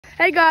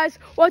Hey guys,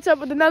 what's up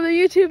with another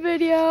YouTube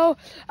video?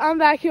 I'm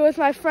back here with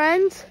my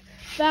friends,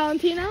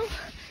 Valentino,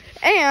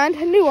 and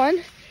a new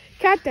one,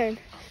 Catherine.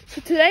 So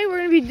today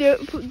we're going to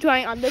be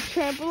doing on the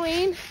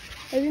trampoline,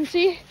 as you can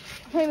see,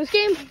 playing this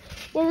game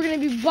where we're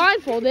going to be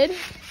blindfolded.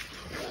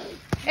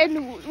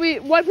 And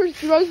one person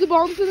throws the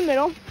ball into the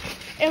middle,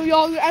 and we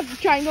all have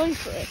to try and go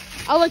for it.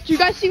 I'll let you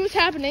guys see what's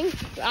happening.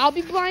 I'll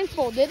be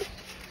blindfolded.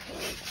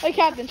 Hey,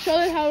 Captain, show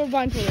them how we're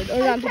blindfolded.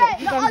 Or I'll do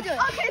it.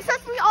 Okay,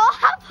 since we all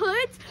have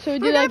hoods, so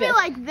we're gonna be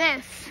like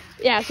this.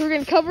 Yeah, so we're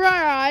gonna cover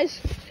our eyes,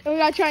 and we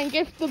gotta try and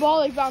gift the ball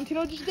like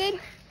Valentino just did.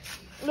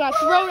 We gotta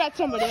throw it at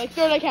somebody, like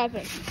throw it at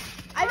Catherine.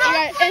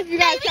 If you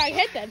guys try and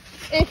hit them,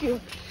 if you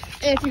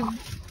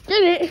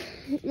get it,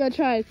 you gotta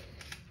try and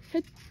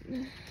hit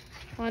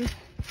one.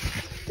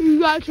 You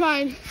gotta try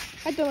and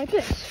hit them like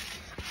this.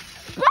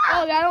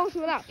 Oh, that almost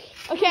went out.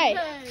 Okay,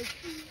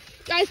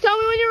 guys, tell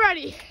me when you're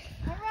ready.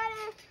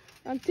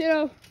 On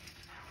two.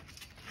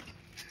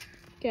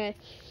 Okay.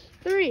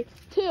 3,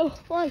 2,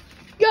 1,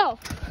 go.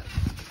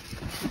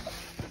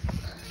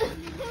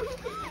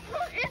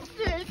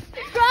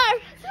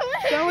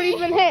 Someone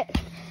even hit.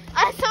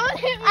 Someone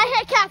hit me. I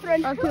hit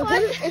Catherine.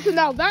 And so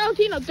now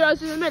Valentino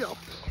throws in the middle.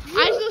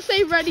 I still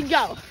say ready,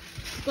 go.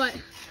 But,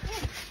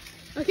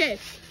 okay.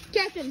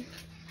 Catherine,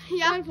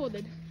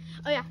 blindfolded.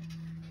 Oh, yeah.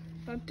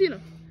 Valentino,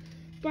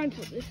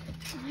 blindfolded.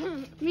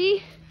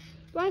 Me,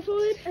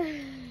 blindfolded.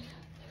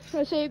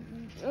 I'm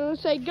gonna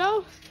say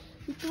go,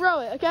 you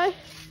throw it, okay?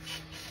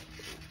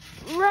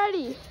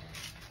 Ready,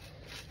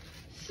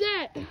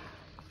 set,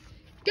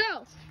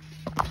 go.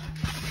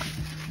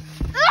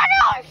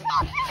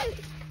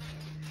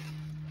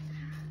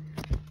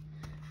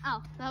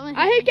 Oh, that one.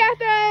 I hit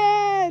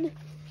Catherine.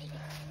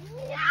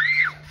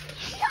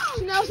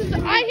 So now since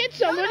I hit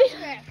somebody,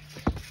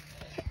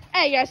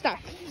 hey guys, stop.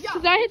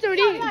 Since I hit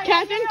somebody, Valentino,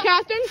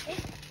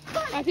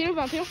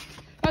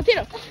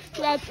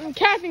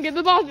 Catherine, give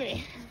the ball to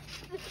me.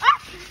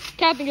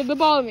 Catherine, give the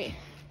ball to me.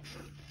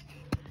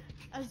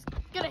 I was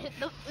gonna hit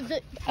the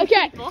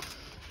okay. people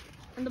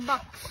in the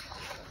box.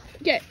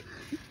 Okay.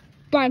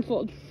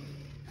 Blindfold.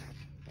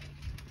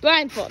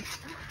 Blindfold.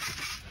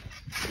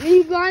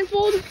 Me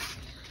blindfold.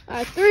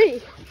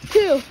 3,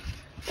 2,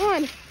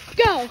 1,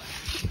 go.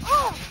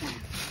 Oh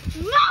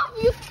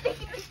no, you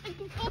sticky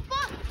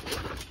football.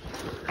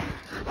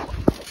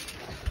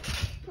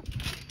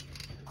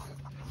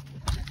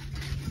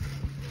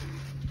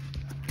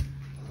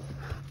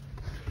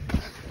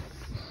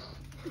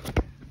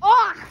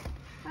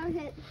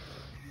 Hit.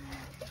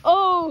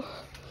 Oh,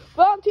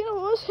 Valentino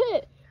was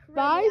hit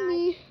by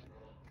me.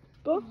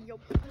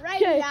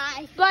 Okay,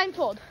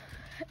 blindfold.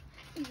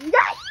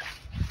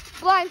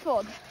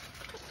 Blindfold.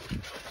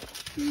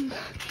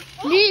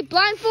 Me,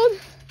 blindfold.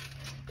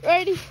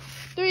 Ready?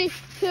 3,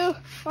 2,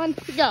 1,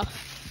 go.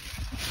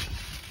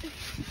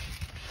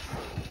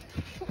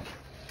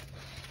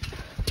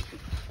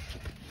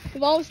 The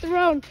ball was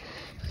thrown.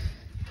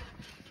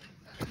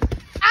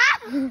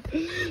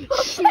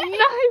 Snipe!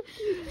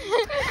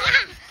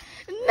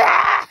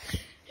 Nah!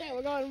 Okay,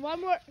 we're going one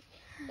more.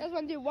 That's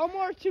one, do one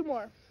more, two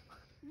more.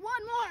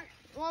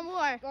 One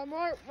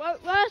more.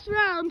 Last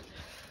round.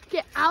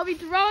 Okay, I'll be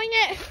throwing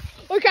it.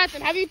 Or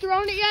Catherine, have you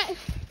thrown it yet?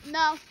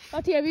 No.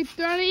 Okay, have you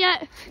thrown it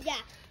yet?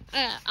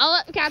 Yeah. I'll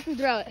let Catherine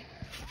throw it.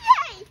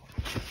 Yay!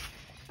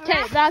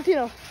 Okay,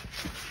 Valentino,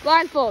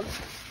 blindfold.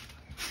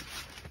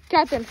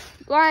 Catherine,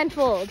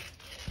 blindfold.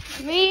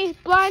 Me,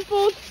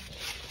 blindfold.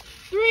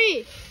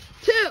 3,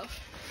 2,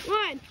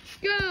 1,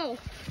 go.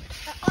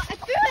 I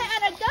threw it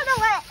and I don't know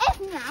where it is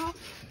now.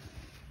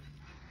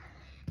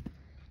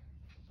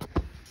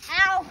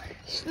 Ow.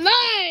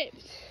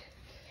 Sniped.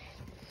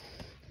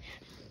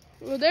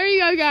 Well, there you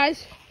go,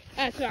 guys.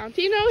 That's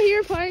Valentino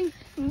here playing.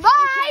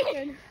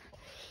 Bye.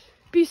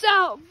 Peace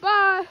out.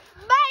 Bye.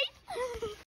 Bye.